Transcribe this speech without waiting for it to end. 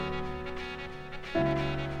What's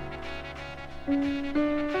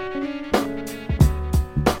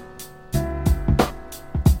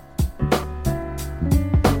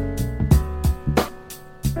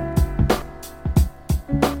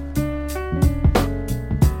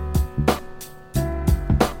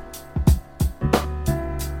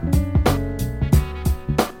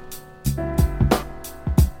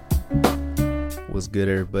good,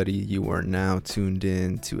 everybody? You are now tuned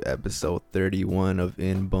in to episode 31 of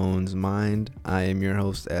In Bones Mind. I am your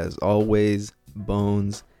host, as always,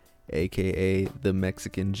 Bones, aka the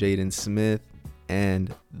Mexican Jaden Smith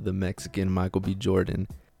and the Mexican Michael B. Jordan.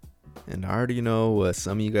 And I already know what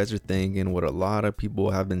some of you guys are thinking, what a lot of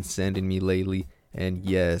people have been sending me lately. And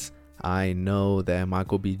yes, I know that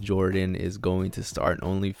Michael B. Jordan is going to start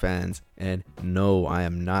OnlyFans. And no, I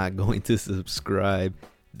am not going to subscribe.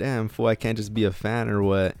 Damn, fool, I can't just be a fan or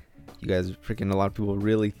what? You guys freaking, a lot of people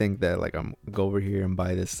really think that like I'm go over here and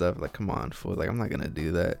buy this stuff. Like, come on, fool, like I'm not gonna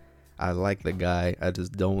do that. I like the guy, I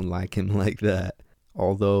just don't like him like that.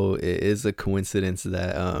 Although it is a coincidence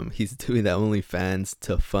that he's doing that OnlyFans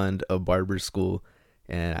to fund a barber school,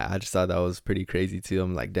 and I just thought that was pretty crazy too.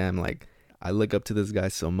 I'm like, damn, like I look up to this guy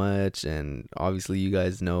so much, and obviously you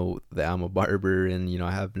guys know that I'm a barber, and you know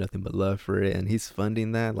I have nothing but love for it, and he's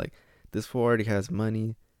funding that. Like, this fool already has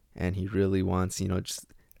money, and he really wants, you know, just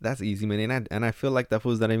that's easy money. And I feel like that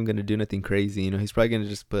fool's not even gonna do nothing crazy. You know, he's probably gonna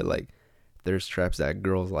just put like thirst traps that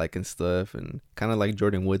girls like and stuff, and kind of like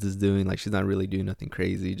Jordan Woods is doing. Like, she's not really doing nothing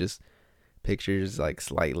crazy, just pictures like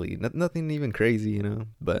slightly, nothing even crazy, you know.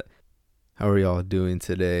 But how are y'all doing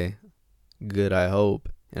today? Good, I hope.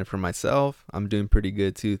 And for myself, I'm doing pretty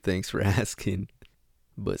good too. Thanks for asking.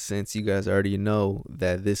 But since you guys already know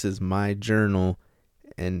that this is my journal,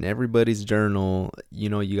 and everybody's journal, you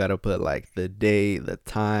know, you gotta put like the day, the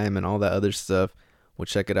time, and all that other stuff. Well,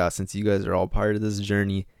 check it out. Since you guys are all part of this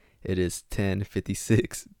journey, it is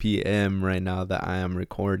 10:56 p.m. right now that I am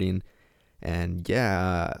recording. And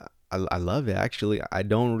yeah, I love it. Actually, I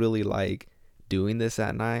don't really like doing this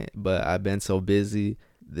at night, but I've been so busy.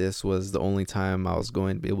 This was the only time I was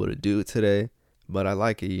going to be able to do it today. But I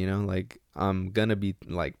like it, you know, like I'm gonna be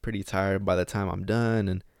like pretty tired by the time I'm done,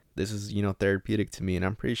 and this is, you know, therapeutic to me, and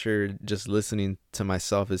I'm pretty sure just listening to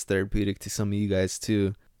myself is therapeutic to some of you guys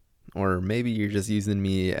too. Or maybe you're just using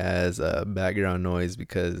me as a background noise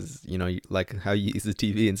because, you know, like how you use the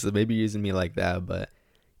TV, and so maybe you're using me like that. But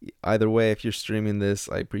either way, if you're streaming this,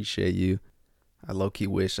 I appreciate you. I low-key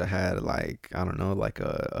wish I had like, I don't know, like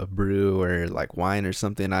a brew or like wine or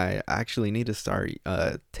something. I actually need to start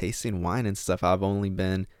tasting wine and stuff. I've only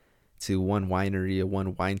been to one winery,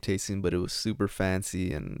 one wine tasting, but it was super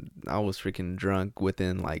fancy, and I was freaking drunk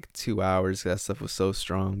within like 2 hours. That stuff was so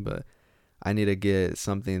strong. But I need to get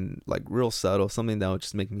something like real subtle, something that would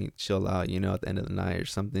just make me chill out, you know, at the end of the night, or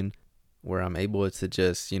something where I'm able to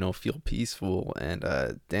just, you know, feel peaceful. And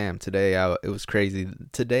damn, today it was crazy.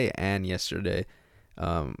 Today and yesterday,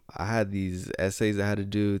 I had these essays I had to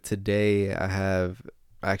do. Today I have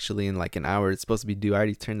actually in like an hour it's supposed to be due. I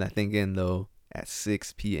already turned that thing in though at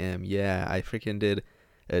 6 p.m. Yeah, I freaking did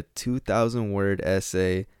a 2,000 word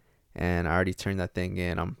essay, and I already turned that thing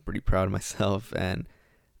in. I'm pretty proud of myself. And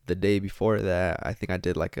the day before that, I think I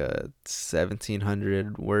did like a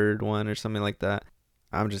 1,700 word one or something like that.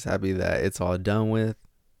 I'm just happy that it's all done with.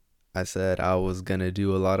 I said I was gonna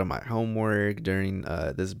do a lot of my homework during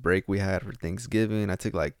this break we had for Thanksgiving. I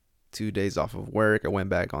took like 2 days off of work. I went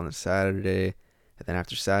back on a Saturday, and then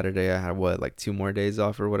after Saturday I had like 2 more days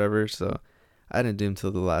off or whatever. So I didn't do them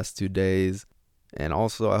till the last 2 days. And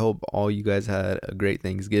also, I hope all you guys had a great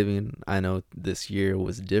Thanksgiving. I know this year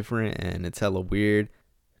was different, and it's hella weird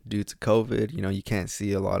due to COVID. You know, you can't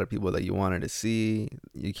see a lot of people that you wanted to see.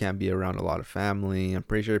 You can't be around a lot of family. I'm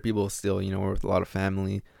pretty sure people still, you know, are with a lot of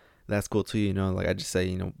family. That's cool too, you know. Like I just say,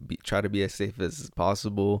 you know, try to be as safe as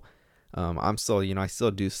possible. I'm still, you know, I still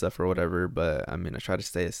do stuff or whatever, but I mean, I try to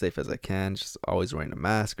stay as safe as I can. Just always wearing a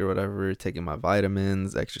mask or whatever, taking my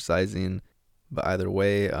vitamins, exercising. But either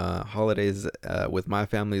way, holidays with my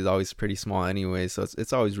family is always pretty small anyway, so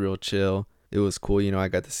it's always real chill. It was cool, you know. I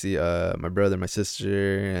got to see my brother, my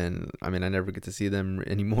sister, and I mean, I never get to see them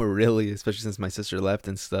anymore, really, especially since my sister left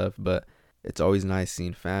and stuff. But it's always nice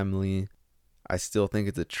seeing family. I still think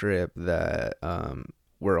it's a trip that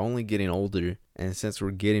we're only getting older, and since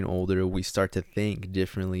we're getting older, we start to think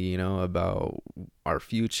differently, you know, about our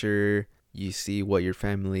future. You see what your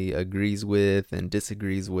family agrees with and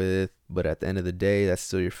disagrees with, but at the end of the day, that's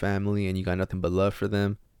still your family, and you got nothing but love for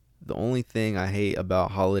them. The only thing I hate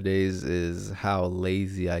about holidays is how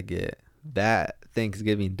lazy I get. That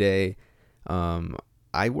Thanksgiving Day,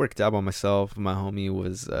 I worked out by myself. My homie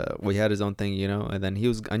was we had his own thing, and then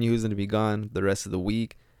I knew he was gonna be gone the rest of the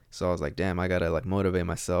week. So I was like, damn, I gotta like motivate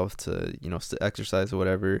myself to, to exercise or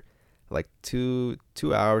whatever. Like 2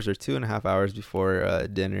 hours or 2.5 hours before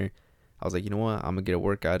dinner, I was like, you know what, I'm gonna get a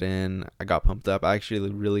workout in. I got pumped up. I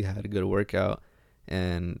actually really had a good workout,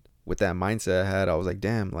 and with that mindset I had, I was like,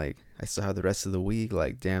 damn, like I still have the rest of the week.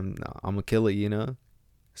 Like, damn, I'm gonna kill it.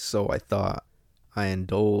 So I thought I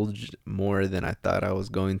indulged more than I thought I was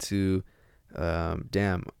going to.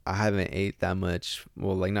 Damn, I haven't ate that much.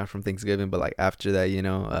 Well, like not from Thanksgiving, but like after that,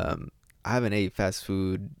 I haven't ate fast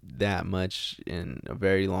food that much in a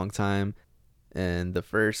very long time. And the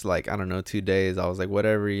first, like, I don't know, 2 days, I was like,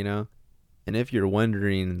 whatever. And if you're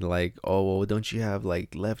wondering, like, oh, well, don't you have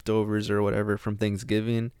like leftovers or whatever from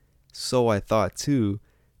Thanksgiving? So I thought too,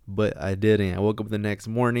 but I didn't. I woke up the next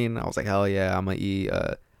morning. I was like, hell yeah, I'm gonna eat.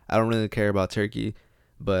 I don't really care about turkey,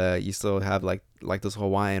 but you still have like those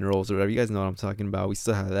Hawaiian rolls or whatever. You guys know what I'm talking about. We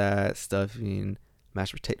still have that stuffing,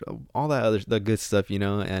 mashed potato, all that other the good stuff. And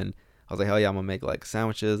I was like, hell yeah, I'm gonna make like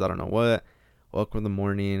sandwiches. I don't know what. Woke up in the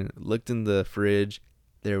morning, looked in the fridge.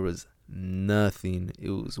 There was nothing. It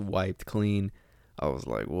was wiped clean. I was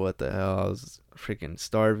like, what the hell? I was freaking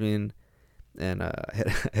starving. And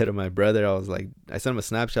ahead of my brother, I sent him a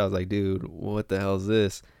Snapchat. I was like, dude, what the hell is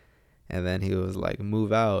this? And then he was like,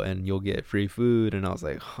 move out and you'll get free food. And I was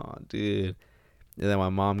like, oh, dude. And then my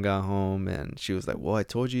mom got home and she was like, well, I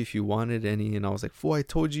told you if you wanted any. And I was like, fool, I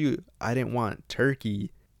told you I didn't want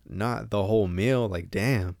turkey, not the whole meal. Like,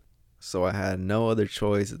 damn. So I had no other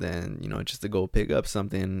choice than, just to go pick up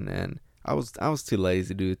something. And I was too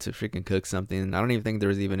lazy, dude, to freaking cook something. I don't even think there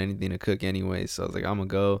was even anything to cook anyway. So I was like, I'm gonna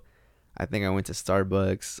go. I think I went to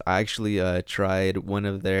Starbucks. I actually tried one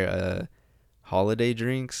of their holiday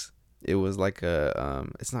drinks. It was like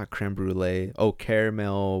it's not creme brulee. Oh,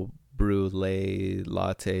 caramel brulee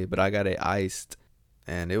latte, but I got it iced,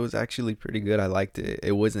 and it was actually pretty good. I liked it.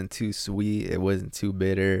 It wasn't too sweet. It wasn't too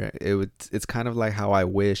bitter. It's kind of like how I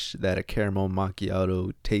wish that a caramel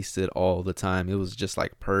macchiato tasted all the time. It was just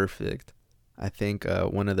like perfect. I think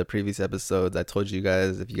one of the previous episodes I told you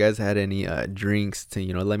guys if you guys had any drinks to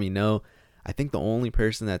let me know. I think the only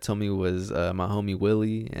person that told me was my homie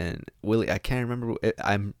Willie. And Willie, I can't remember.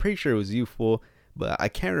 I'm pretty sure it was you, fool, but I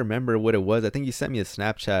can't remember what it was. I think you sent me a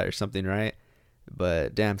Snapchat or something, right?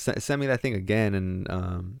 But damn, send me that thing again, and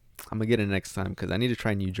I'm gonna get it next time because I need to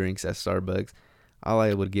try new drinks at Starbucks. All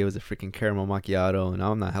I would give was a freaking caramel macchiato, and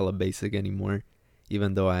I'm not hella basic anymore,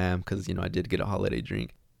 even though I am, because I did get a holiday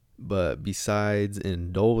drink. But besides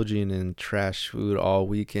indulging in trash food all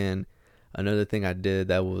weekend, another thing I did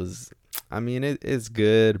that was, I mean, it's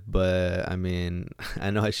good, but I mean,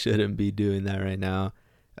 I know I shouldn't be doing that right now.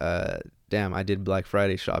 Uh, Damn, I did Black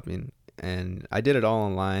Friday shopping, and I did it all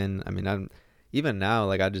online. I mean, I'm even now,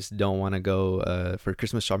 like, I just don't want to go for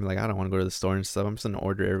Christmas shopping. Like, I don't want to go to the store and stuff. I'm just gonna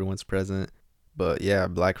order everyone's present. But yeah,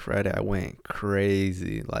 Black Friday, I went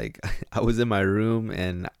crazy. Like, I was in my room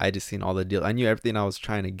and I just seen all the deals. I knew everything I was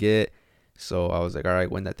trying to get. So I was like, all right,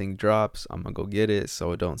 when that thing drops, I'm going to go get it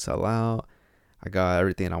so it don't sell out. I got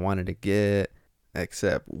everything I wanted to get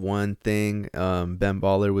except one thing. Ben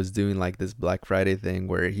Baller was doing like this Black Friday thing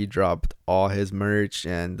where he dropped all his merch,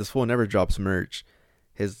 and this fool never drops merch.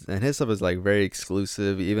 His stuff is like very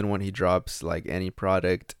exclusive. Even when he drops like any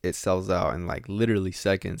product, it sells out in like literally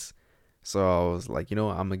seconds. So I was like, I'm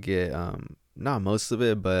gonna get not most of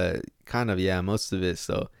it, but kind of, yeah, most of it.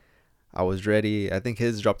 So I was ready. I think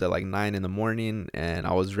his dropped at like 9 in the morning, and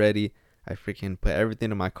I was ready. I freaking put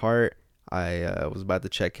everything in my cart. I was about to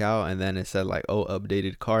check out, and then it said like, "Oh,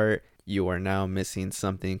 updated cart. You are now missing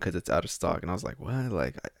something because it's out of stock." And I was like, "What?"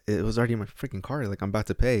 Like, it was already in my freaking cart. Like, I'm about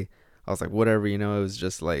to pay. I was like, "Whatever." It was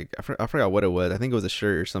just like I forgot what it was. I think it was a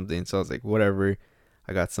shirt or something. So I was like, "Whatever."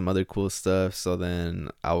 I got some other cool stuff. So then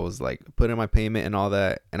I was like, put in my payment and all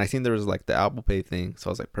that, and I seen there was like the Apple Pay thing. So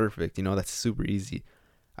I was like, "Perfect." That's super easy.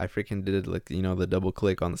 I freaking did like the double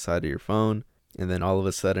click on the side of your phone, and then all of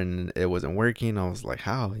a sudden it wasn't working. I was like,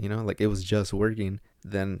 how? Like, it was just working.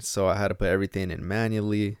 Then so I had to put everything in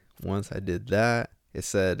manually. Once I did that, it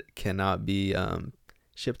said cannot be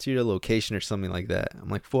shipped to your location or something like that. I'm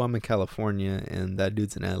like, fool, I'm in California and that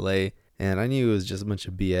dude's in LA. And I knew it was just a bunch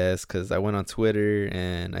of BS because I went on Twitter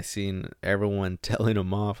and I seen everyone telling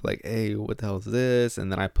him off like, hey, what the hell is this?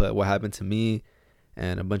 And then I put what happened to me.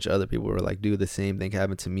 And a bunch of other people were like, dude, the same thing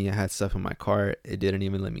happened to me. I had stuff in my cart. It didn't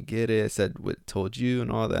even let me get it. It said what told you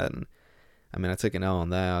and all that. And I mean, I took an L on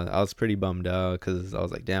that. I was pretty bummed out because I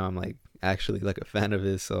was like, damn, I'm like actually like a fan of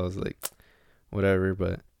his. So I was like, whatever.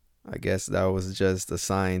 But I guess that was just a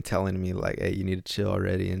sign telling me like, hey, you need to chill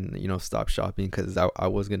already and stop shopping because I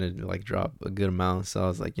was gonna like drop a good amount. So I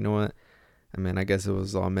was like, you know what? I mean, I guess it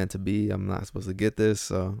was all meant to be. I'm not supposed to get this,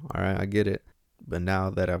 so all right, I get it. But now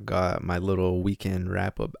that I've got my little weekend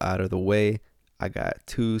wrap up out of the way, I got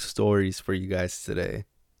two stories for you guys today.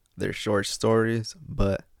 They're short stories,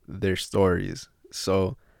 but they're stories.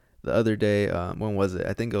 So the other day, when was it?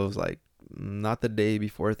 I think it was like not the day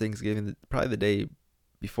before Thanksgiving, probably the day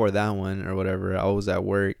before that one or whatever. I was at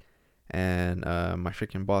work and my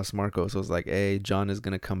freaking boss Marcos was like, "Hey, John is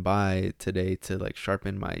gonna come by today to like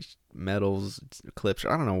sharpen my metals clips.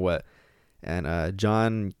 I don't know what." And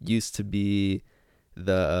John used to be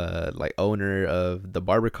the like owner of the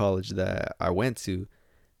barber college that I went to,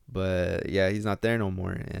 but yeah, he's not there no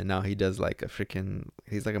more. And now he does like a freaking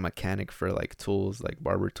he's like a mechanic for like tools, like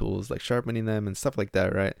barber tools, like sharpening them and stuff like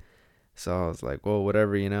that, right? So I was like, well,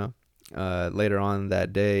 whatever. Later on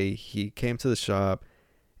that day, he came to the shop,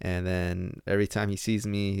 and then every time he sees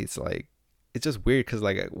me, he's like, it's just weird because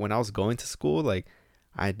like when I was going to school, like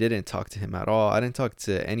I didn't talk to him at all. I didn't talk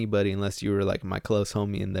to anybody unless you were like my close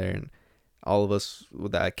homie in there, and all of us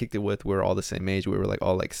that I kicked it with were all the same age. We were like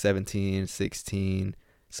all like 17, 16.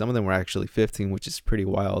 Some of them were actually 15, which is pretty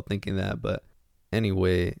wild thinking that. But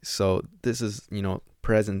anyway, so this is,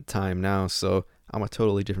 present time now. So I'm a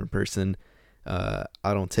totally different person. I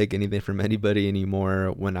don't take anything from anybody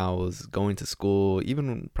anymore. When I was going to school,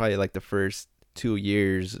 even probably like the first 2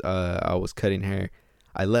 years, I was cutting hair.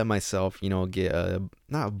 I let myself, get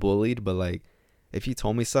not bullied, but like if he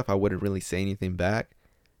told me stuff, I wouldn't really say anything back.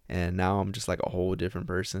 And now I'm just like a whole different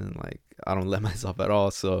person. Like I don't let myself at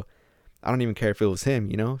all. So I don't even care if it was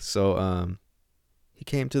him. So he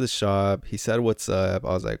came to the shop. He said, "What's up?" I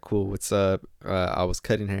was like, "Cool, what's up?" I was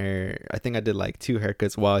cutting hair. I think I did like two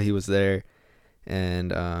haircuts while he was there,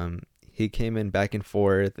 and he came in back and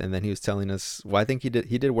forth, and then he was telling us. Well, I think he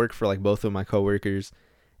did work for like both of my coworkers,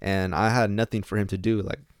 and I had nothing for him to do.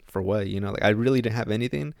 Like for what? Like I really didn't have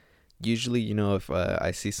anything. Usually, if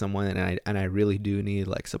I see someone and I really do need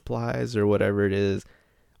like supplies or whatever it is,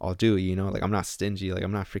 I'll do it. Like I'm not stingy. Like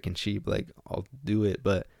I'm not freaking cheap. Like I'll do it,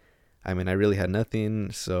 but I mean, I really had nothing,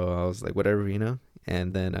 so I was like, whatever.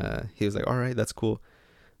 And then he was like, all right, that's cool.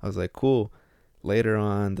 I was like, cool. Later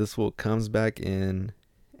on, this fool comes back in,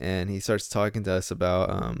 and he starts talking to us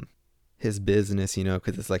about his business,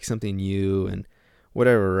 because it's like something new and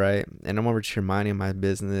whatever, right? And I'm over here minding my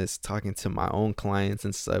business, talking to my own clients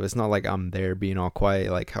and stuff. It's not like I'm there being all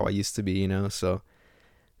quiet like how I used to be. So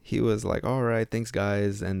he was like, all right, thanks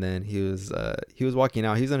guys. And then he was walking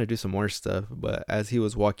out. He was gonna do some more stuff, but as he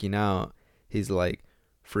was walking out, he's like,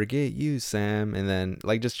 forget you, Sam. And then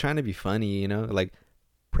like just trying to be funny, like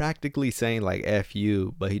practically saying like F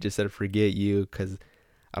you, but he just said forget you because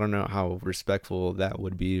I don't know how respectful that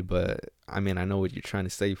would be, but I mean I know what you're trying to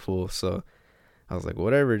say, fool. So I was like,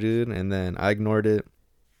 whatever, dude. And then I ignored it.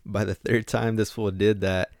 By the third time this fool did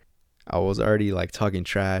that, I was already like talking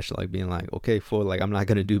trash, like being like, okay, fool, like I'm not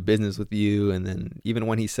gonna do business with you. And then even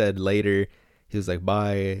when he said later, he was like,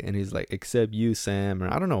 bye, and he's like, except you, Sam,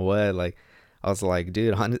 or I don't know what. Like, I was like,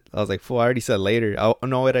 dude, I was like, fool, I already said later. Oh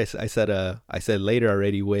no, what I said later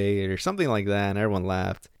already, wait, or something like that, and everyone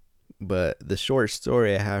laughed. But the short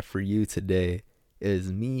story I have for you today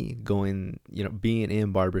is me going, being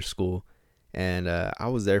in barber school, and I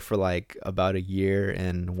was there for like about a year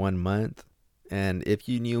and 1 month. And if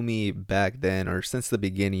you knew me back then or since the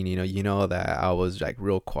beginning, you know that I was like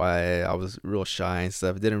real quiet. I was real shy and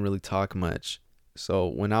stuff. Didn't really talk much. So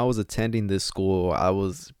when I was attending this school, I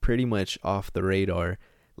was pretty much off the radar.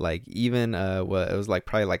 Like even well, it was like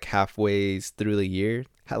probably like halfway through the year,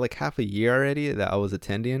 had like half a year already that I was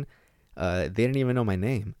attending. They didn't even know my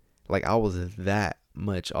name. Like I was that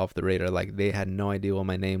much off the radar. Like they had no idea what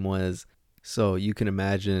my name was. So you can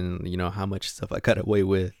imagine, how much stuff I got away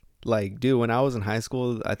with. Like, dude, when I was in high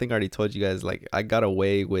school, I think I already told you guys, like, I got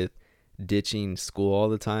away with ditching school all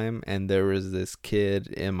the time. And there was this kid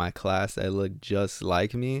in my class that looked just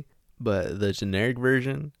like me, but the generic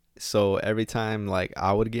version. So every time, like,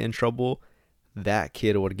 I would get in trouble, that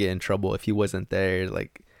kid would get in trouble if he wasn't there.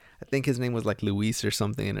 Like, I think his name was like Luis or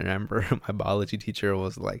something. And I remember my biology teacher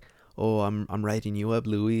was like, oh, I'm writing you up,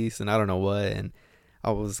 Luis, and I don't know what. And I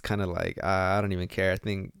was kind of like, I don't even care. I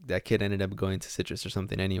think that kid ended up going to Citrus or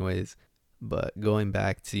something, anyways. But going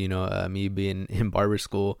back to me being in barber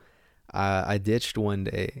school, I ditched one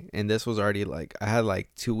day, and this was already like I had like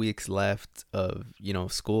 2 weeks left of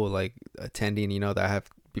school, like attending, that I have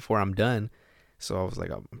before I'm done. So I was like,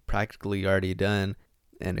 I'm practically already done.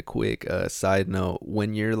 And a quick side note: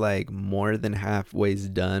 when you're like more than halfway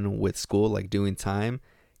done with school, like doing time,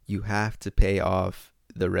 you have to pay off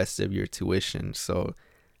the rest of your tuition. So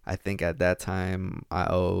I think at that time I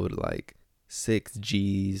owed like 6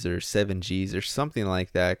 G's or 7 G's or something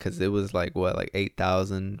like that, because it was like what, like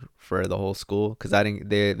 8,000 for the whole school, because I didn't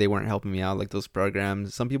they weren't helping me out like those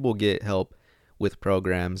programs. Some people get help with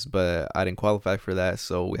programs, but I didn't qualify for that,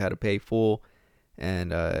 so we had to pay full.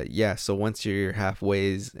 And yeah, so once you're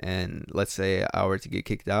halfways and let's say I were to get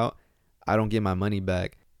kicked out, I don't get my money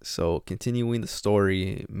back. So continuing the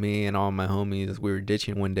story, me and all my homies, we were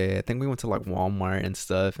ditching one day. I think we went to like Walmart and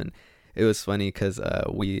stuff, and it was funny because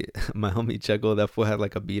my homie Checo, that fool had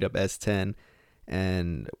like a beat up S10,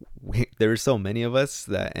 and there were so many of us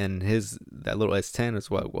that, and that little S10 is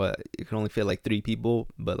what it could only fit like 3 people,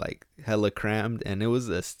 but like hella crammed, and it was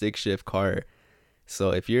a stick shift car. So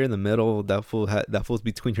if you're in the middle, that fool's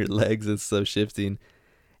between your legs and stuff shifting.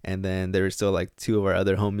 And then there were still like two of our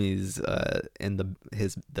other homies in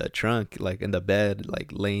the trunk, like in the bed, like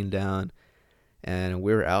laying down. And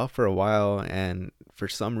we were out for a while, and for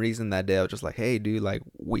some reason that day I was just like, hey dude, like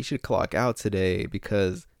we should clock out today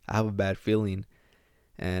because I have a bad feeling.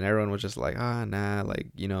 And everyone was just like, ah, nah, like,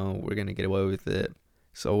 we're gonna get away with it.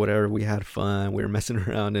 So whatever, we had fun. We were messing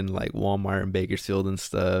around in like Walmart and Bakersfield and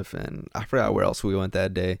stuff, and I forgot where else we went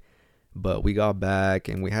that day. But we got back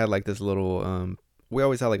and we had like this little we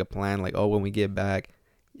always had like a plan, like, oh, when we get back,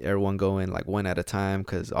 everyone go in like one at a time,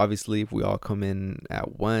 because obviously if we all come in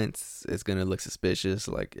at once, it's gonna look suspicious.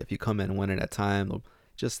 Like if you come in one at a time, they'll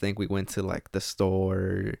just think we went to like the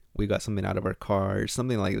store, we got something out of our car or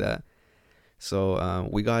something like that. So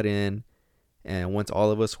we got in, and once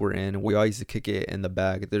all of us were in, we all used to kick it in the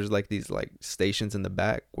back. There's like these like stations in the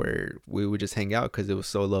back where we would just hang out because it was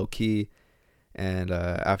so low key. And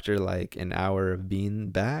after like an hour of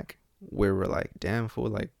being back, we were like, damn fool,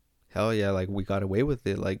 like hell yeah, like we got away with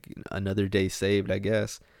it, like another day saved, I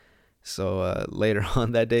guess. So later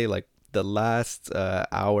on that day, like the last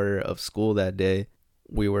hour of school that day,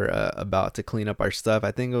 we were about to clean up our stuff.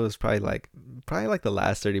 I think it was probably like the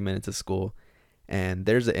last 30 minutes of school, and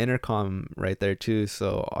there's an intercom right there too.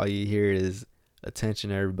 So all you hear is,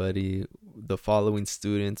 attention everybody, the following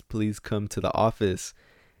students please come to the office.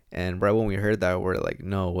 And right when we heard that, we're like,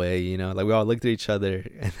 no way, like we all looked at each other,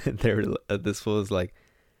 and then this was like,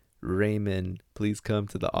 Raymond, please come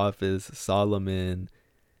to the office. Solomon,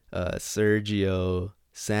 Sergio,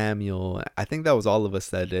 Samuel. I think that was all of us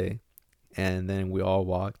that day. And then we all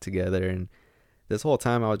walked together. And this whole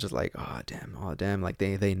time I was just like, oh damn, like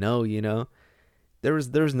they know, There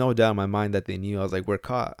was no doubt in my mind that they knew. I was like, we're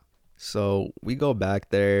caught. So we go back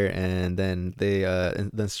there, and then the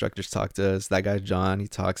instructors talk to us. That guy John, he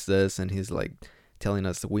talks to us, and he's like telling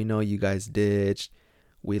us, we know you guys ditched.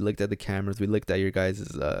 We looked at the cameras. We looked at your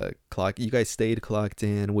guys' clock. You guys stayed clocked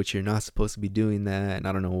in, which you're not supposed to be doing that, and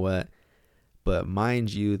I don't know what. But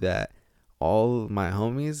mind you that all my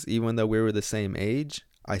homies, even though we were the same age,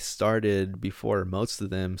 I started before most of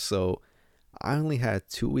them. So I only had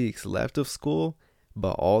 2 weeks left of school,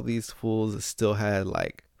 but all these fools still had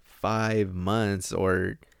like 5 months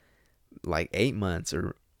or like 8 months,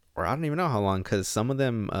 or I don't even know how long, because some of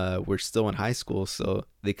them were still in high school, so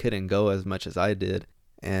they couldn't go as much as I did.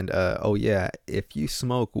 And oh yeah, if you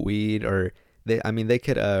smoke weed, or they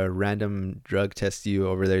could random drug test you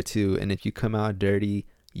over there too, and if you come out dirty,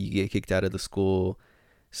 you get kicked out of the school.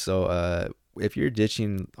 So if you're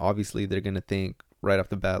ditching, obviously they're gonna think right off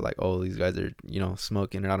the bat like, oh, these guys are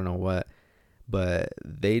smoking, or I don't know what. But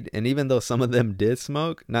and even though some of them did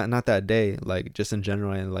smoke, not that day, like just in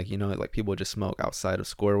general, and like like people just smoke outside of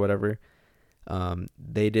school or whatever,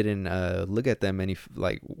 they didn't look at them any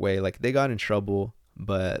like way. Like they got in trouble,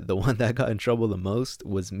 but the one that got in trouble the most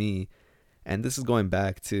was me. And this is going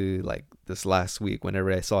back to like this last week whenever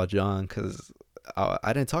I saw John, because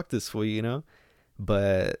I didn't talk to this fool,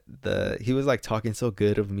 but he was like talking so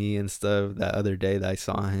good of me and stuff that other day that I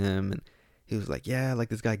saw him. And he was like, yeah, like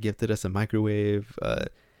this guy gifted us a microwave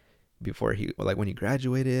before when he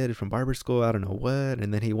graduated from barber school, I don't know what.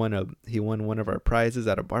 And then he won one of our prizes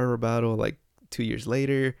at a barber battle like 2 years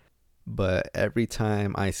later. But every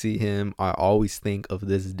time I see him, I always think of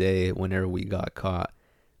this day whenever we got caught,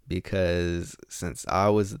 because since I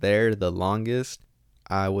was there the longest,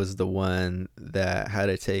 I was the one that had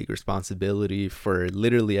to take responsibility for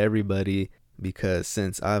literally everybody, because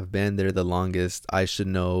since I've been there the longest, I should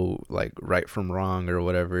know like right from wrong or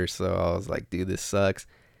whatever. So I was like, dude, this sucks.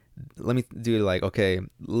 Let me do like, okay,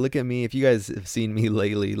 look at me. If you guys have seen me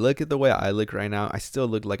lately, look at the way I look right now. I still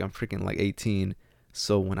look like I'm freaking like 18.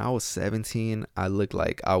 So when I was 17, I looked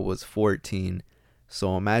like I was 14.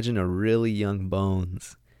 So imagine a really young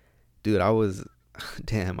Bones. Dude, I was,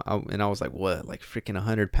 damn, I was like, what, like freaking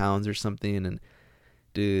 100 pounds or something. And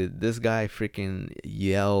Dude, this guy freaking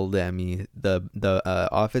yelled at me. The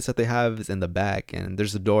office that they have is in the back, and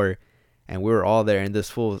there's a door, and we were all there, and this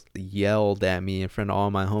fool yelled at me in front of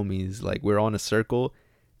all my homies. Like, we were all in a circle.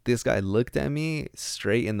 This guy looked at me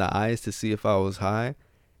straight in the eyes to see if I was high,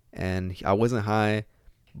 and I wasn't high,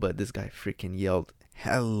 but this guy freaking yelled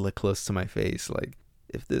hella close to my face. Like,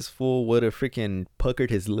 if this fool would have freaking puckered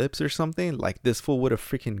his lips or something, like, this fool would have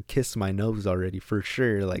freaking kissed my nose already for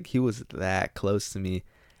sure. Like, he was that close to me.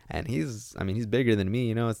 And he's bigger than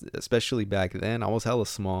me, especially back then. I was hella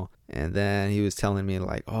small. And then he was telling me,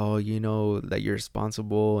 like, oh, that you're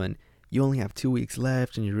responsible and you only have 2 weeks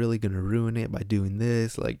left and you're really going to ruin it by doing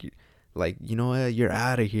this. Like, you know what? You're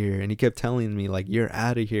out of here. And he kept telling me, like, you're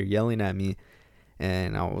out of here, yelling at me.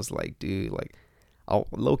 And I was like, dude, like,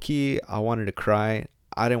 low key, I wanted to cry.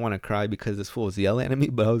 I didn't want to cry because this fool was yelling at me,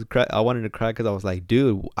 but I wanted to cry because I was like,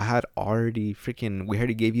 dude, we already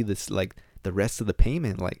gave you this, like, the rest of the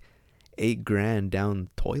payment, like $8,000 down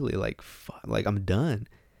the toilet. Like, fuck, like, I'm done.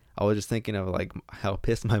 I was just thinking of, like, how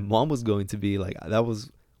pissed my mom was going to be. Like, that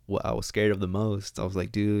was what I was scared of the most. I was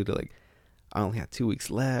like, dude, like, I only have 2 weeks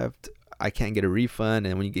left. I can't get a refund.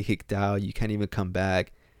 And when you get kicked out, you can't even come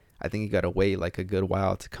back. I think you got to wait like a good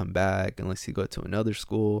while to come back unless you go to another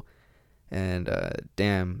school. And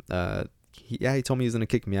he told me he was gonna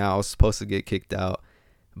kick me out. I was supposed to get kicked out,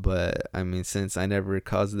 but I mean, since I never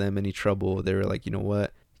caused them any trouble, they were like, you know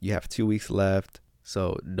what, you have 2 weeks left,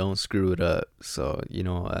 so don't screw it up. So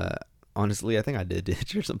honestly, I think I did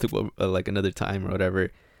ditch or something, like another time or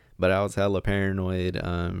whatever. But I was hella paranoid.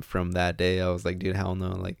 From that day, I was like, dude, hell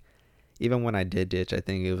no. Like, even when I did ditch, I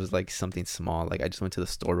think it was like something small, like I just went to the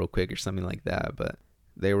store real quick or something like that. But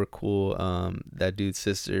they were cool. That dude's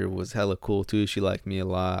sister was hella cool too. She liked me a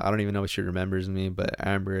lot. I don't even know if she remembers me, but I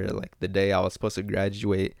remember, like, the day I was supposed to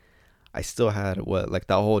graduate, I still had like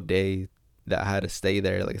that whole day that I had to stay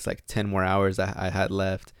there. Like, it's like 10 more hours that I had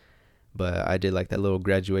left. But I did like that little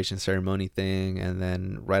graduation ceremony thing, and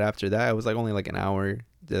then right after that, it was like only like an hour.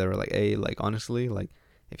 They were like, hey, like, honestly, like,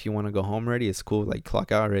 if you want to go home already, it's cool. Like,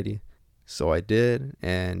 clock out already. So I did,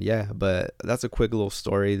 and yeah, but that's a quick little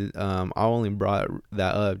story. I only brought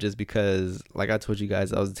that up just because, like I told you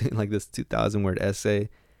guys, I was doing like this 2,000 word essay.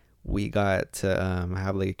 We got to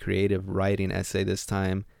have like a creative writing essay this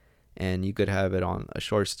time, and you could have it on a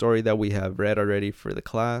short story that we have read already for the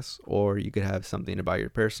class, or you could have something about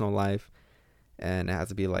your personal life, and it has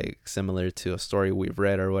to be like similar to a story we've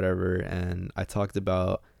read or whatever. And I talked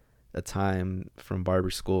about a time from barber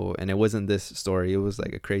school, and it wasn't this story, it was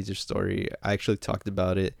like a crazier story. I actually talked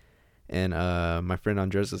about it in my friend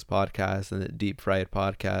Andres' podcast and the Deep Fried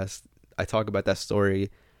podcast. I talk about that story,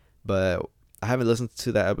 but I haven't listened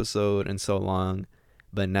to that episode in so long.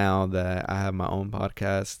 But now that I have my own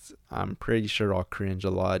podcast, I'm pretty sure I'll cringe a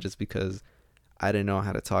lot just because I didn't know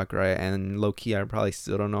how to talk right, and low key I probably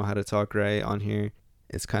still don't know how to talk right on here.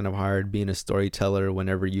 It's kind of hard being a storyteller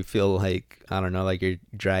whenever you feel like, I don't know, like you're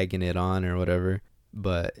dragging it on or whatever.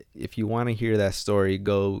 But if you want to hear that story,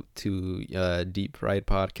 go to Deep Fried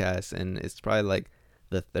Podcast, and it's probably like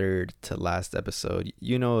the third to last episode.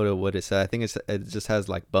 You know what it said. I think it just has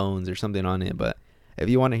like bones or something on it. But if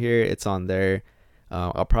you want to hear it, it's on there.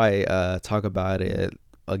 I'll probably talk about it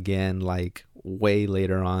again like way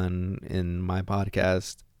later on in my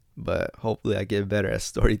podcast. But hopefully I get better at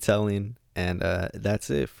storytelling. And that's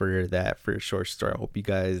it for that first short story. I hope you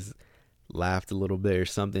guys laughed a little bit or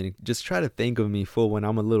something. Just try to think of me full when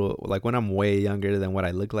I'm a little, like, when I'm way younger than what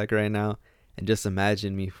I look like right now, and just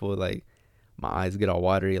imagine me full, like, my eyes get all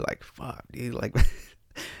watery, like, fuck, dude, like,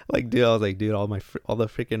 like, dude, I was like, dude, all the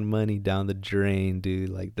freaking money down the drain, dude,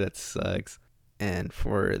 like, that sucks. And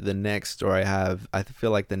for the next story I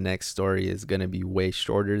feel like the next story is gonna be way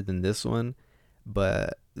shorter than this one.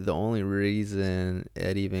 But the only reason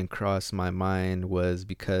it even crossed my mind was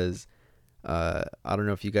because I don't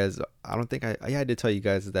know if you guys, I don't think I did tell you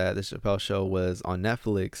guys that the Chappelle Show was on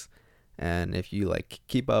Netflix. And if you like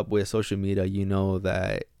keep up with social media, you know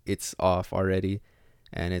that it's off already.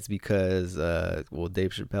 And it's because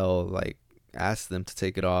Dave Chappelle like asked them to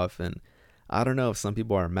take it off. And I don't know if some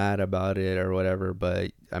people are mad about it or whatever,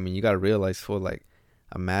 but I mean, you got to realize, for like,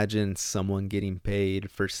 imagine someone getting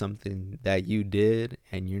paid for something that you did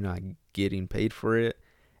and you're not getting paid for it.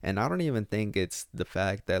 And I don't even think it's the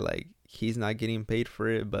fact that like he's not getting paid for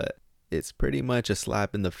it, but it's pretty much a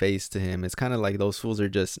slap in the face to him. It's kind of like those fools are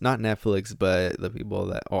just, not Netflix, but the people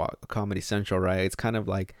that, Comedy Central, right? It's kind of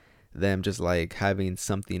like them just like having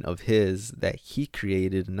something of his that he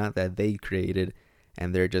created, not that they created,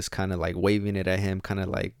 and they're just kind of like waving it at him, kind of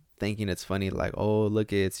like thinking it's funny, like, oh,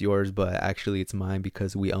 look, it's yours, but actually it's mine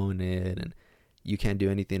because we own it and you can't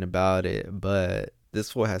do anything about it. But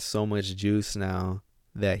this fool has so much juice now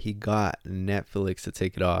that he got Netflix to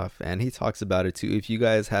take it off, and he talks about it too. If you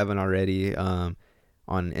guys haven't already, on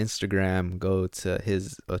Instagram, go to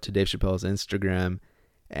his to Dave Chappelle's Instagram,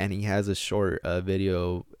 and he has a short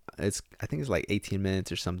video. I think it's like 18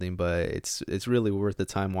 minutes or something, but it's really worth the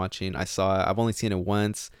time watching. I've only seen it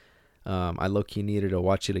once. I low-key needed to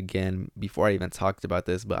watch it again before I even talked about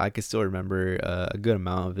this, but I could still remember a good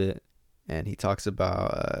amount of it. And he talks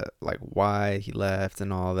about like why he left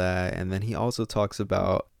and all that, and then he also talks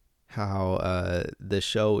about how the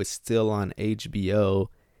show is still on HBO,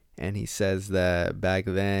 and he says that back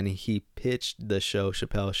then he pitched the show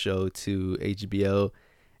Chappelle Show to HBO,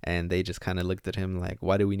 and they just kind of looked at him like,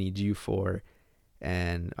 "Why do we need you for?"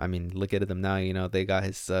 And I mean, look at them now. They got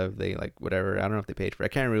his stuff. They like whatever. I don't know if they paid for it. I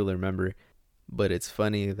can't really remember, but it's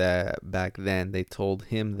funny that back then they told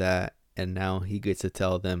him that, and now he gets to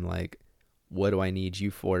tell them like, what do I need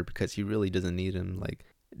you for? Because he really doesn't need him. Like,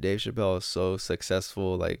 Dave Chappelle is so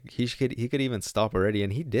successful. Like, he could even stop already,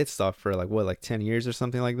 and he did stop for like 10 years or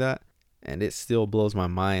something like that. And it still blows my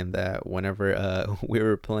mind that whenever we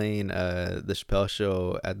were playing the Chappelle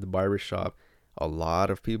Show at the barbershop, a lot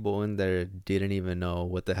of people in there didn't even know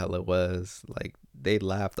what the hell it was. Like, they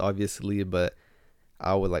laughed obviously, but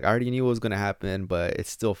I already knew what was gonna happen, but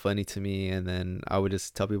it's still funny to me. And then I would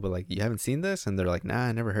just tell people like, "You haven't seen this?" And they're like, "Nah,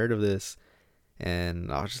 I never heard of this."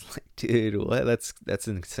 And I was just like, dude, what? That's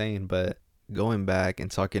insane. But going back and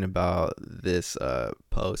talking about this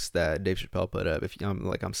post that Dave Chappelle put up, if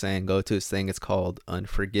I'm saying, go to his thing. It's called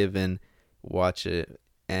Unforgiven. Watch it.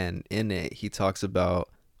 And in it, he talks about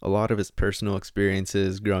a lot of his personal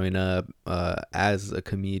experiences growing up as a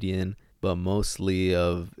comedian, but mostly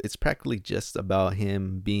it's practically just about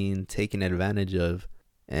him being taken advantage of.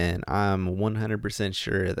 And I'm 100%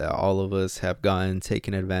 sure that all of us have gotten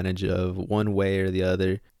taken advantage of one way or the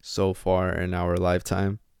other so far in our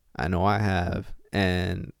lifetime. I know I have.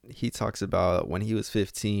 And he talks about when he was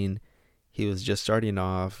 15, he was just starting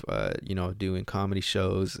off, doing comedy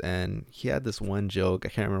shows. And he had this one joke. I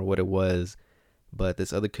can't remember what it was, but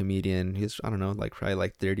this other comedian, he's, I don't know, like probably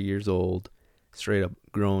like 30 years old, straight up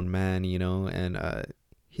grown man, and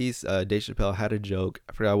Dave Chappelle had a joke.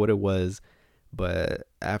 I forgot what it was. But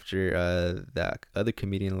after that other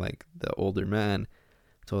comedian, like the older man,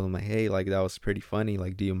 told him like, "Hey, like that was pretty funny.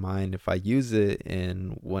 Like, do you mind if I use it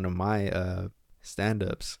in one of my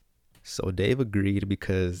stand-ups?" So Dave agreed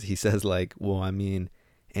because he says like, "Well, I mean,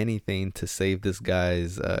 anything to save this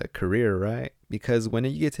guy's career, right? Because when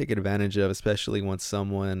you get taken advantage of, especially when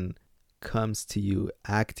someone comes to you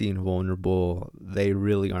acting vulnerable, they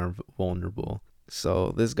really aren't vulnerable."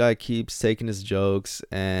 So this guy keeps taking his jokes,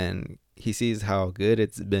 and he sees how good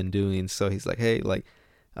it's been doing. So he's like, "Hey, like,"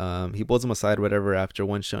 he pulls him aside, whatever, after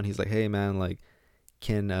one show, and he's like, "Hey, man, like,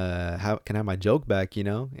 can I have my joke back, you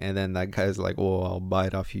know?" And then that guy's like, "Well, I'll buy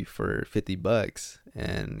it off you for $50."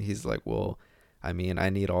 And he's like, "Well, I mean, I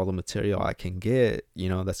need all the material I can get.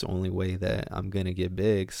 That's the only way that I'm gonna get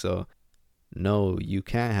big. So, no, you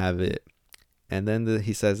can't have it." And then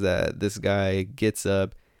he says that this guy gets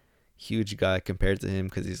up, huge guy compared to him,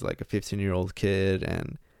 because he's like a 15-year-old kid,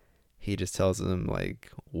 and he just tells him like,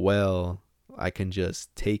 "Well, I can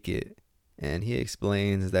just take it." And he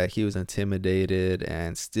explains that he was intimidated,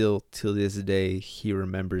 and still to this day he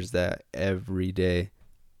remembers that every day.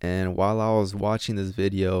 And while I was watching this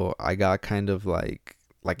video, I got kind of like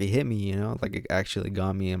it hit me, like it actually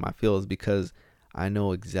got me in my feels, because I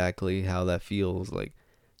know exactly how that feels. Like,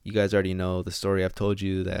 you guys already know the story. I've told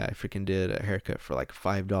you that I freaking did a haircut for like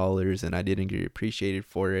 $5 and I didn't get appreciated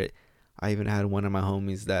for it. I even had one of my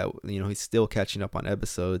homies that, he's still catching up on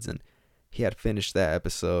episodes, and he had finished that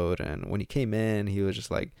episode. And when he came in, he was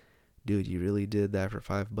just like, "Dude, you really did that for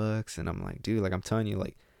 $5?" And I'm like, "Dude, like, I'm telling you,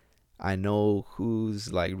 like, I know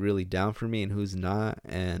who's like really down for me and who's not."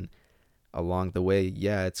 And along the way,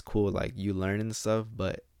 yeah, it's cool, like, you learn and stuff,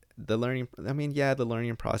 but the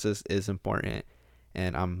learning process is important,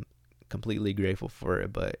 and I'm completely grateful for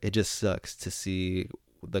it. But it just sucks to see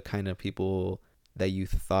the kind of people that you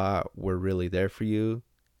thought were really there for you,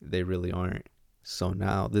 they really aren't. So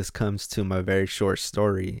now this comes to my very short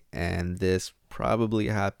story, and this probably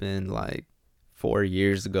happened like 4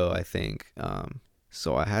 years ago, I think.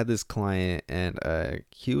 So I had this client, and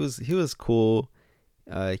he was cool.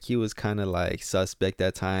 He was kind of like suspect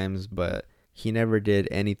at times, but he never did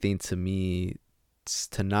anything to me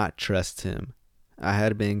to not trust him. I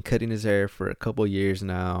had been cutting his hair for a couple years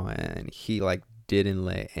now, and he like didn't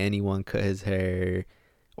let anyone cut his hair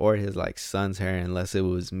or his like son's hair unless it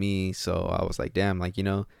was me. So I was like, damn, like,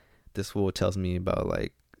 this fool tells me about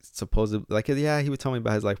like supposed, like, yeah, he would tell me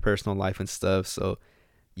about his like personal life and stuff. So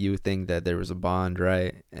you think that there was a bond,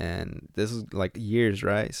 right? And this is like years,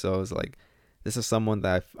 right? So I was like, this is someone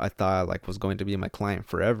that I thought like was going to be my client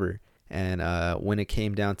forever. And when it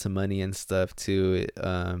came down to money and stuff too,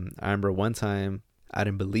 I remember one time I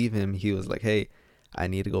didn't believe him. He was like, hey, I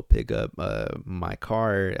need to go pick up my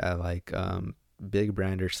car at like Big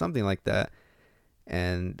Brand or something like that.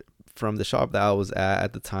 And from the shop that I was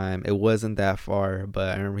at the time, it wasn't that far. But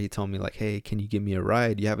I remember he told me like, hey, can you give me a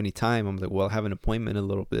ride? Do you have any time? I'm like, well, I have an appointment in a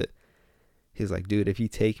little bit. He's like, dude, if you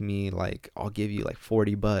take me, like, I'll give you like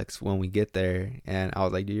 $40 when we get there. And I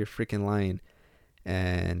was like, dude, you're freaking lying.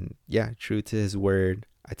 And yeah, true to his word,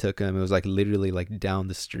 I took him. It was like literally like down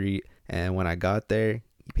the street. And when I got there,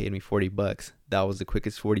 he paid me $40. That was the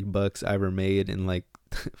quickest $40 I ever made in like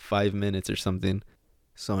 5 minutes or something.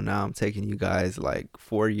 So now I'm taking you guys like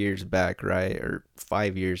 4 years back, right? Or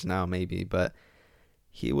 5 years now, maybe. But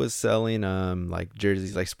he was selling like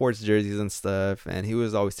jerseys, like sports jerseys and stuff. And he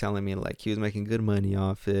was always telling me like he was making good money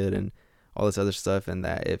off it and all this other stuff. And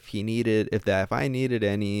that if I needed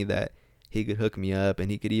any, that he could hook me up, and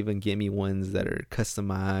he could even get me ones that are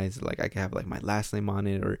customized. Like I could have like my last name on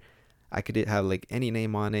it, or I could have like any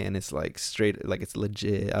name on it, and it's like straight, like it's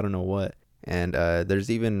legit. I don't know what. And there's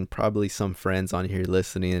even probably some friends on here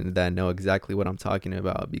listening that know exactly what I'm talking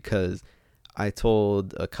about, because I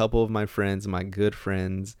told a couple of my friends, my good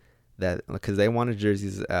friends, that because they wanted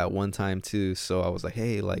jerseys at one time too. So I was like,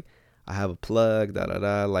 hey, like I have a plug, da da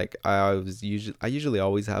da. Like I usually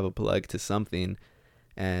always have a plug to something.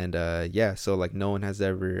 And yeah, so like no one has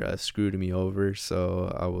ever screwed me over.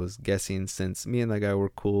 So I was guessing, since me and that guy were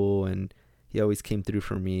cool and he always came through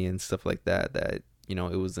for me and stuff like that, that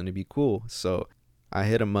it was gonna be cool. So I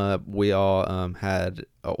hit him up. We all had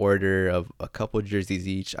a order of a couple jerseys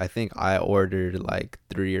each. I think I ordered like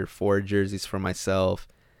 3 or 4 jerseys for myself.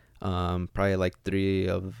 Probably like three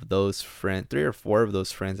or four of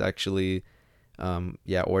those friends actually.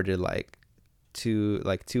 Yeah, ordered like two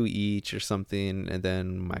each or something. And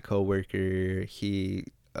then my coworker, he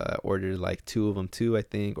ordered like two of them too, I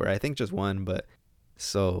think, or I think just one. But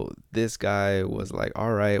so this guy was like,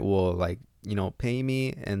 all right, well, like, pay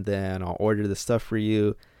me and then I'll order the stuff for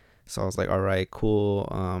you. So I was like, all right, cool.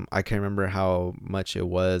 I can't remember how much it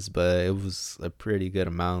was, but it was a pretty good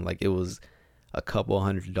amount. Like it was a couple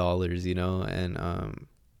 $100, and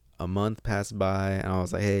a month passed by, and I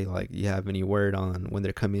was like, hey, like, you have any word on when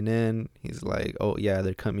they're coming in? He's like, oh yeah,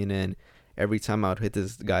 they're coming in. Every time I would hit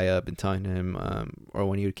this guy up and telling him, or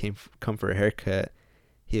when he would come for a haircut,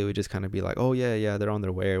 he would just kind of be like, oh yeah, yeah, they're on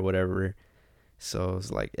their way or whatever. So it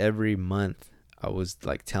was like every month I was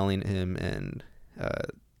like telling him, and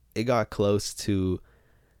it got close to,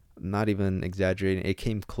 not even exaggerating, it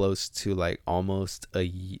came close to like almost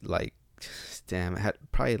like, damn, it had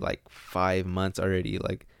probably like 5 months already.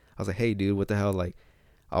 Like I was like, hey dude, what the hell? Like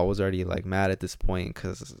I was already like mad at this point,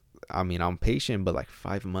 because I mean I'm patient, but like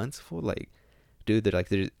 5 months for like, dude, they're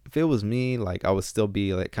like, if it was me, like I would still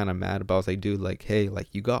be like kind of mad. But I was like, dude, like, hey, like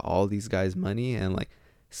you got all these guys money, and like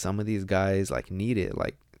some of these guys like need it,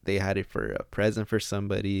 like they had it for a present for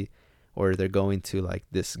somebody, or they're going to like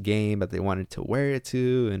this game that they wanted to wear it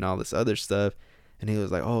to and all this other stuff. And he was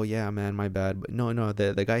like, oh yeah man, my bad, but no,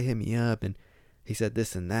 the guy hit me up and he said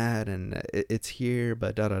this and that, and it's here,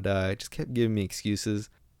 but da da da. I just kept giving me excuses.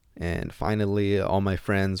 And finally all my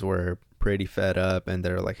friends were pretty fed up, and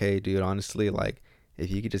they're like, hey dude, honestly, like if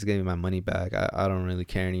you could just give me my money back, I don't really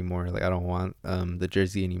care anymore. Like I don't want the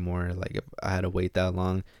jersey anymore, like if I had to wait that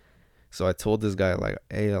long. So I told this guy like,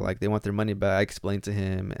 hey, like they want their money back. I explained to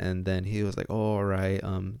him, and then he was like, oh, all right,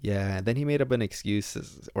 yeah. And then he made up an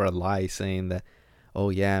excuse or a lie, saying that, oh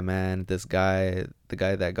yeah, man, this guy, the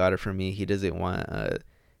guy that got it for me, he doesn't want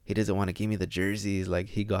to give me the jerseys. Like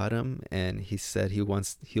he got them, and he said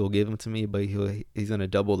he'll give them to me, but he's gonna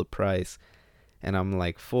double the price. And I'm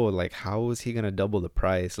like, fool, like how is he gonna double the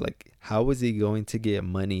price? Like how is he going to get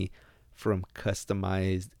money from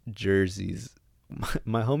customized jerseys?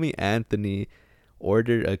 My homie Anthony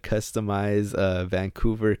ordered a customized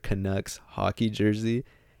Vancouver Canucks hockey jersey,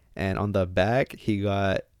 and on the back he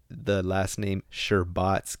got the last name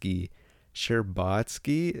Sherbatsky.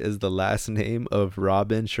 Sherbatsky is the last name of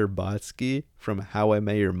Robin Sherbatsky from How I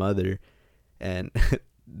Met Your Mother, and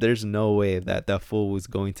there's no way that that fool was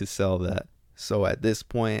going to sell that. So at this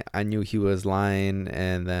point, I knew he was lying,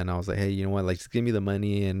 and then I was like, hey, you know what? Like, just give me the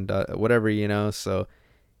money and whatever, So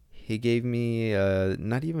he gave me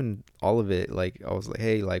not even all of it. Like I was like,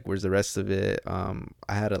 hey, like where's the rest of it? I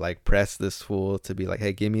had to like press this fool to be like,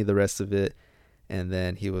 hey, give me the rest of it. And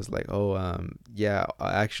then he was like, oh, yeah,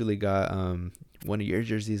 I actually got one of your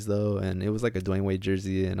jerseys though, and it was like a Dwayne Wade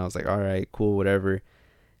jersey. And I was like, all right, cool, whatever.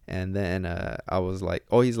 And then I was like,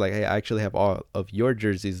 oh, he's like, hey, I actually have all of your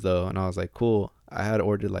jerseys though. And I was like, cool. I had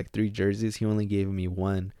ordered like 3 jerseys. He only gave me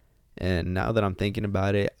one. And now that I'm thinking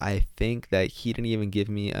about it, I think that he didn't even give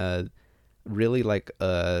me really like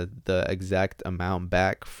the exact amount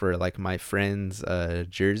back for like my friends'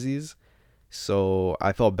 jerseys. So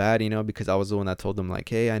I felt bad, because I was the one that told them like,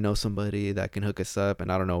 hey, I know somebody that can hook us up,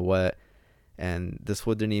 and I don't know what. And this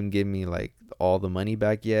fool didn't even give me like all the money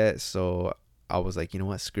back yet. So I was like, you know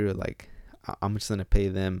what, screw it. Like, I'm just gonna pay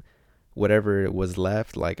them whatever was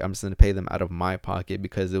left. Like, I'm just gonna pay them out of my pocket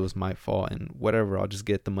because it was my fault, and whatever. I'll just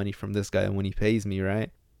get the money from this guy when he pays me,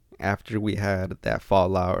 right? After we had that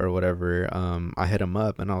fallout or whatever, I hit him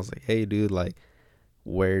up and I was like, hey, dude, like,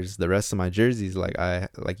 where's the rest of my jerseys? Like,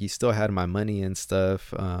 you still had my money and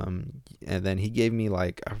stuff. And then he gave me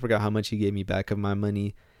like, I forgot how much he gave me back of my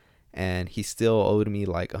money, and he still owed me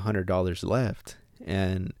like $100 left.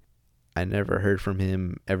 And I never heard from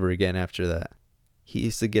him ever again after that. He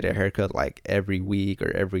used to get a haircut like every week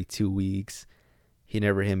or every 2 weeks. He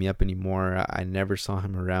never hit me up anymore. I never saw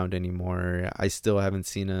him around anymore. I still haven't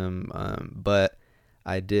seen him. But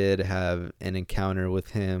I did have an encounter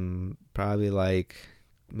with him probably like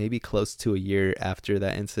maybe close to a year after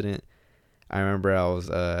that incident. I remember I was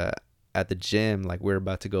at the gym, like we are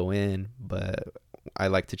about to go in, but I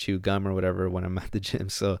like to chew gum or whatever when I'm at the gym.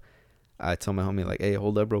 So I told my homie like, hey,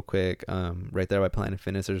 hold up real quick. Right there by Planet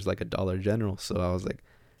Fitness, there's like a Dollar General. So I was like,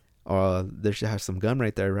 oh, there should have some gum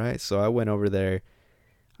right there, right? So I went over there.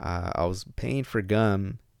 I was paying for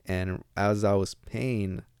gum, and as I was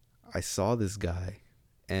paying, I saw this guy,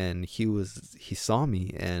 and he saw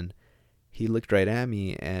me, and he looked right at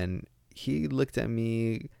me, and he looked at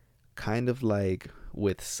me kind of like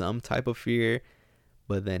with some type of fear,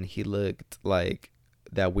 but then he looked like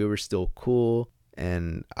that we were still cool.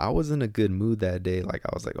 And I was in a good mood that day. Like, I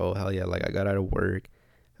was like, oh hell yeah, like I got out of work,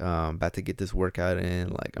 about to get this workout in.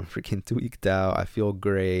 Like, I'm freaking tweaked out, I feel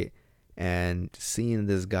great. And seeing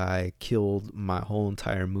this guy killed my whole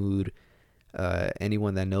entire mood.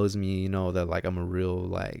 Anyone that knows me, that like I'm a real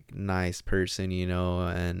like nice person,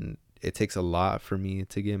 and it takes a lot for me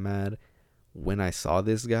to get mad. When I saw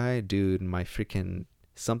this guy, dude, my freaking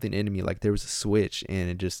something in me, like there was a switch, and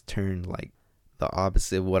it just turned like the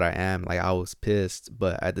opposite of what I am. Like, I was pissed,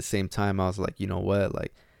 but at the same time I was like, you know what,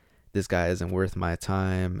 like this guy isn't worth my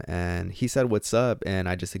time. And he said what's up, and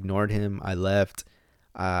I just ignored him. I left.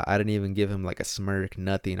 I didn't even give him like a smirk,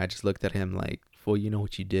 nothing. I just looked at him like, well, you know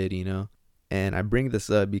what you did, And I bring this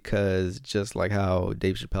up because just like how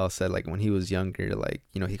Dave Chappelle said, like when he was younger, like,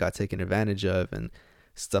 he got taken advantage of, and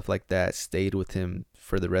stuff like that stayed with him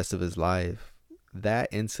for the rest of his life. That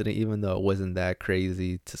incident, even though it wasn't that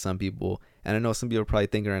crazy to some people, and I know some people are probably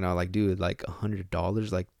thinking right now, like, dude, like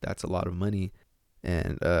 $100, like that's a lot of money.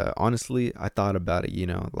 And honestly, I thought about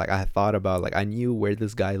it, like I thought about, like, I knew where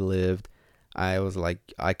this guy lived. I was like,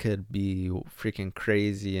 I could be freaking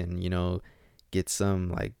crazy and, get some,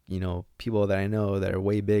 like, people that I know that are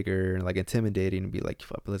way bigger and like intimidating, and be like,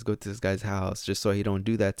 fuck, let's go to this guy's house just so he don't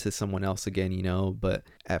do that to someone else again, But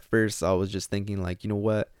at first I was just thinking like, you know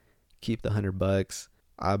what? Keep the $100.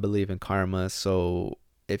 I believe in karma. So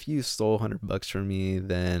if you stole $100 from me,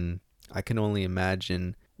 then I can only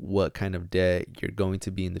imagine what kind of debt you're going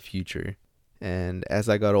to be in the future. And as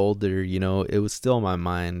I got older, it was still in my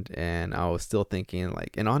mind, and I was still thinking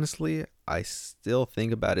like, and honestly, I still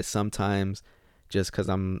think about it sometimes, just because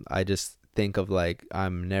I just think of like,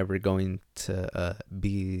 I'm never going to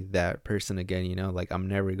be that person again, like I'm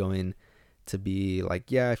never going to be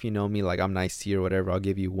like, yeah, if you know me, like I'm nice to you or whatever, I'll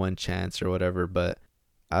give you one chance or whatever, but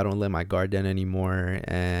I don't let my guard down anymore.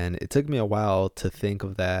 And it took me a while to think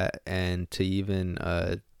of that and to even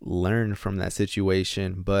learn from that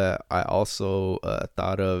situation. But I also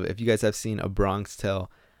thought of, if you guys have seen A Bronx Tale,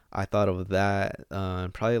 I thought of that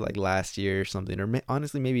probably like last year or something, or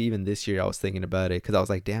honestly maybe even this year. I was thinking about it because I was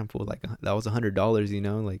like, damn fool, like that was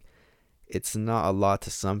 $100, like it's not a lot to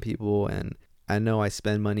some people. And I know I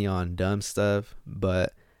spend money on dumb stuff,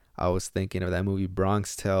 but I was thinking of that movie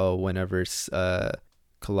Bronx Tale whenever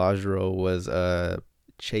Calogero was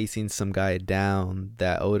chasing some guy down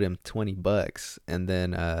that owed him $20, and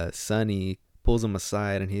then Sonny pulls him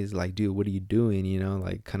aside and he's like, dude, what are you doing,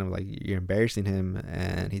 like kind of like you're embarrassing him.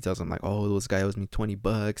 And he tells him like, oh, this guy owes me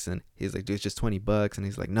 $20, and he's like, dude, it's just $20. And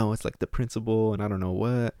he's like, no, it's like the principal and I don't know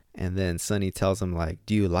what. And then Sonny tells him like,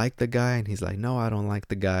 do you like the guy? And he's like, no, I don't like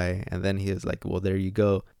the guy. And then he was like, well, there you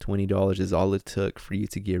go, $20 is all it took for you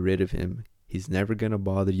to get rid of him. He's never gonna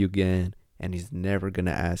bother you again, and he's never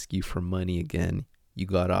gonna ask you for money again. You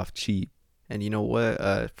got off cheap. And you know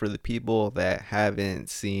what? For the people that haven't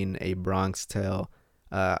seen A Bronx Tale,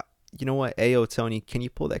 You know what? Ayo, Tony, can you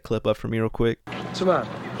pull that clip up for me real quick? What's the matter?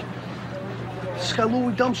 This guy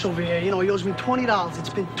Louis Dumps over here, he owes me $20. It's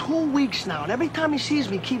been 2 weeks now, and every time he sees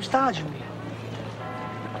me, he keeps dodging me.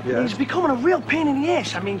 Yeah? He's becoming a real pain in the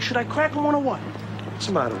ass. Should I crack him one or what? What's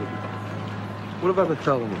the matter with you? What have I been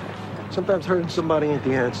telling you? Sometimes hurting somebody ain't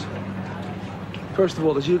the answer. First of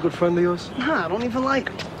all, is he a good friend of yours? Nah, I don't even like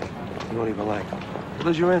him. You don't even like him. Well,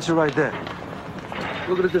 there's your answer right there.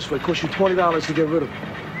 Look at it this way. It costs you $20 to get rid of him.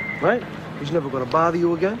 Right? He's never going to bother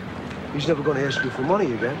you again. He's never going to ask you for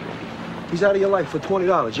money again. He's out of your life for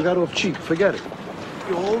 $20. You got off cheap. Forget it.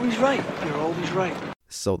 You're always right. You're always right.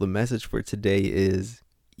 So the message for today is,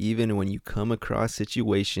 even when you come across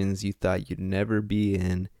situations you thought you'd never be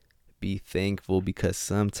in, be thankful, because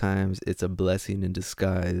sometimes it's a blessing in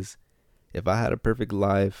disguise. If I had a perfect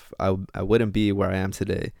life, I wouldn't be where I am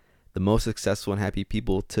today. The most successful and happy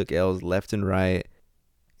people took L's left and right.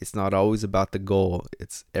 It's not always about the goal.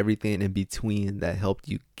 It's everything in between that helped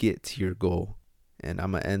you get to your goal. And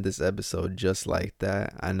I'm going to end this episode just like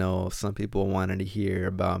that. I know some people wanted to hear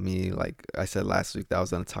about me. Like I said last week, that I was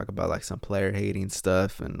going to talk about like some player hating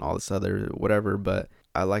stuff and all this other whatever. But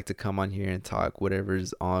I like to come on here and talk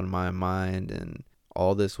whatever's on my mind. And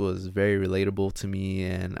all this was very relatable to me.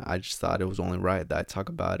 And I just thought it was only right that I talk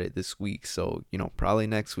about it this week. So, probably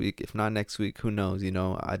next week. If not next week, who knows?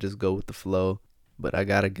 I just go with the flow. But I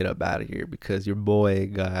got to get up out of here because your boy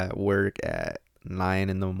got work at 9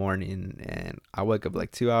 in the morning, and I wake up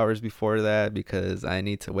like 2 hours before that because I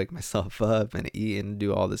need to wake myself up and eat and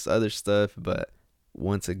do all this other stuff. But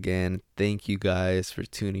once again, thank you guys for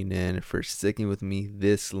tuning in, for sticking with me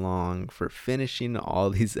this long, for finishing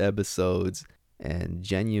all these episodes, and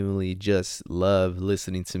genuinely just love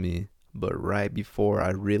listening to me. But right before I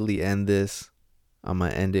really end this, I'm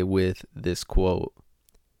gonna end it with this quote: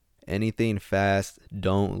 anything fast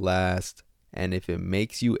don't last, and if it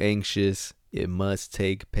makes you anxious, it must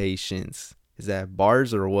take patience. Is that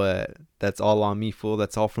bars or what? That's all on me, fool.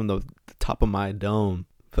 That's all from the top of my dome.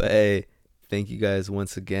 But hey, thank you guys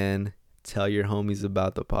once again. Tell your homies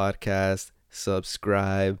about the podcast.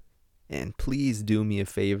 Subscribe. And please do me a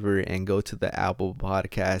favor and go to the Apple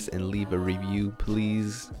Podcast and leave a review,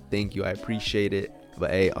 please. Thank you. I appreciate it.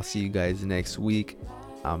 But hey, I'll see you guys next week.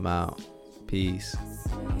 I'm out. Peace.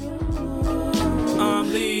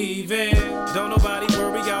 I'm leaving. Don't nobody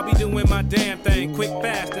worry, I'll be doing my damn thing. Quick,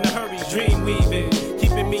 fast, in a hurry, dream weaving.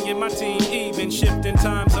 Keeping me and my team even. Shifting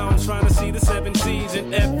time zones, trying to see the 7 seas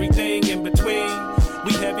and everything in between.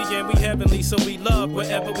 We heavy and we heavenly, so we love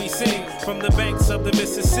wherever we sing. From the banks of the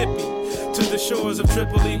Mississippi to the shores of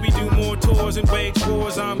Tripoli, we do more tours and wage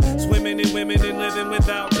wars. I'm swimming in women and living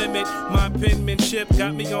without limit. My penmanship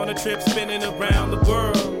got me on a trip spinning around the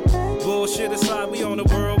world. Bullshit aside, we on a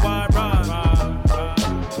worldwide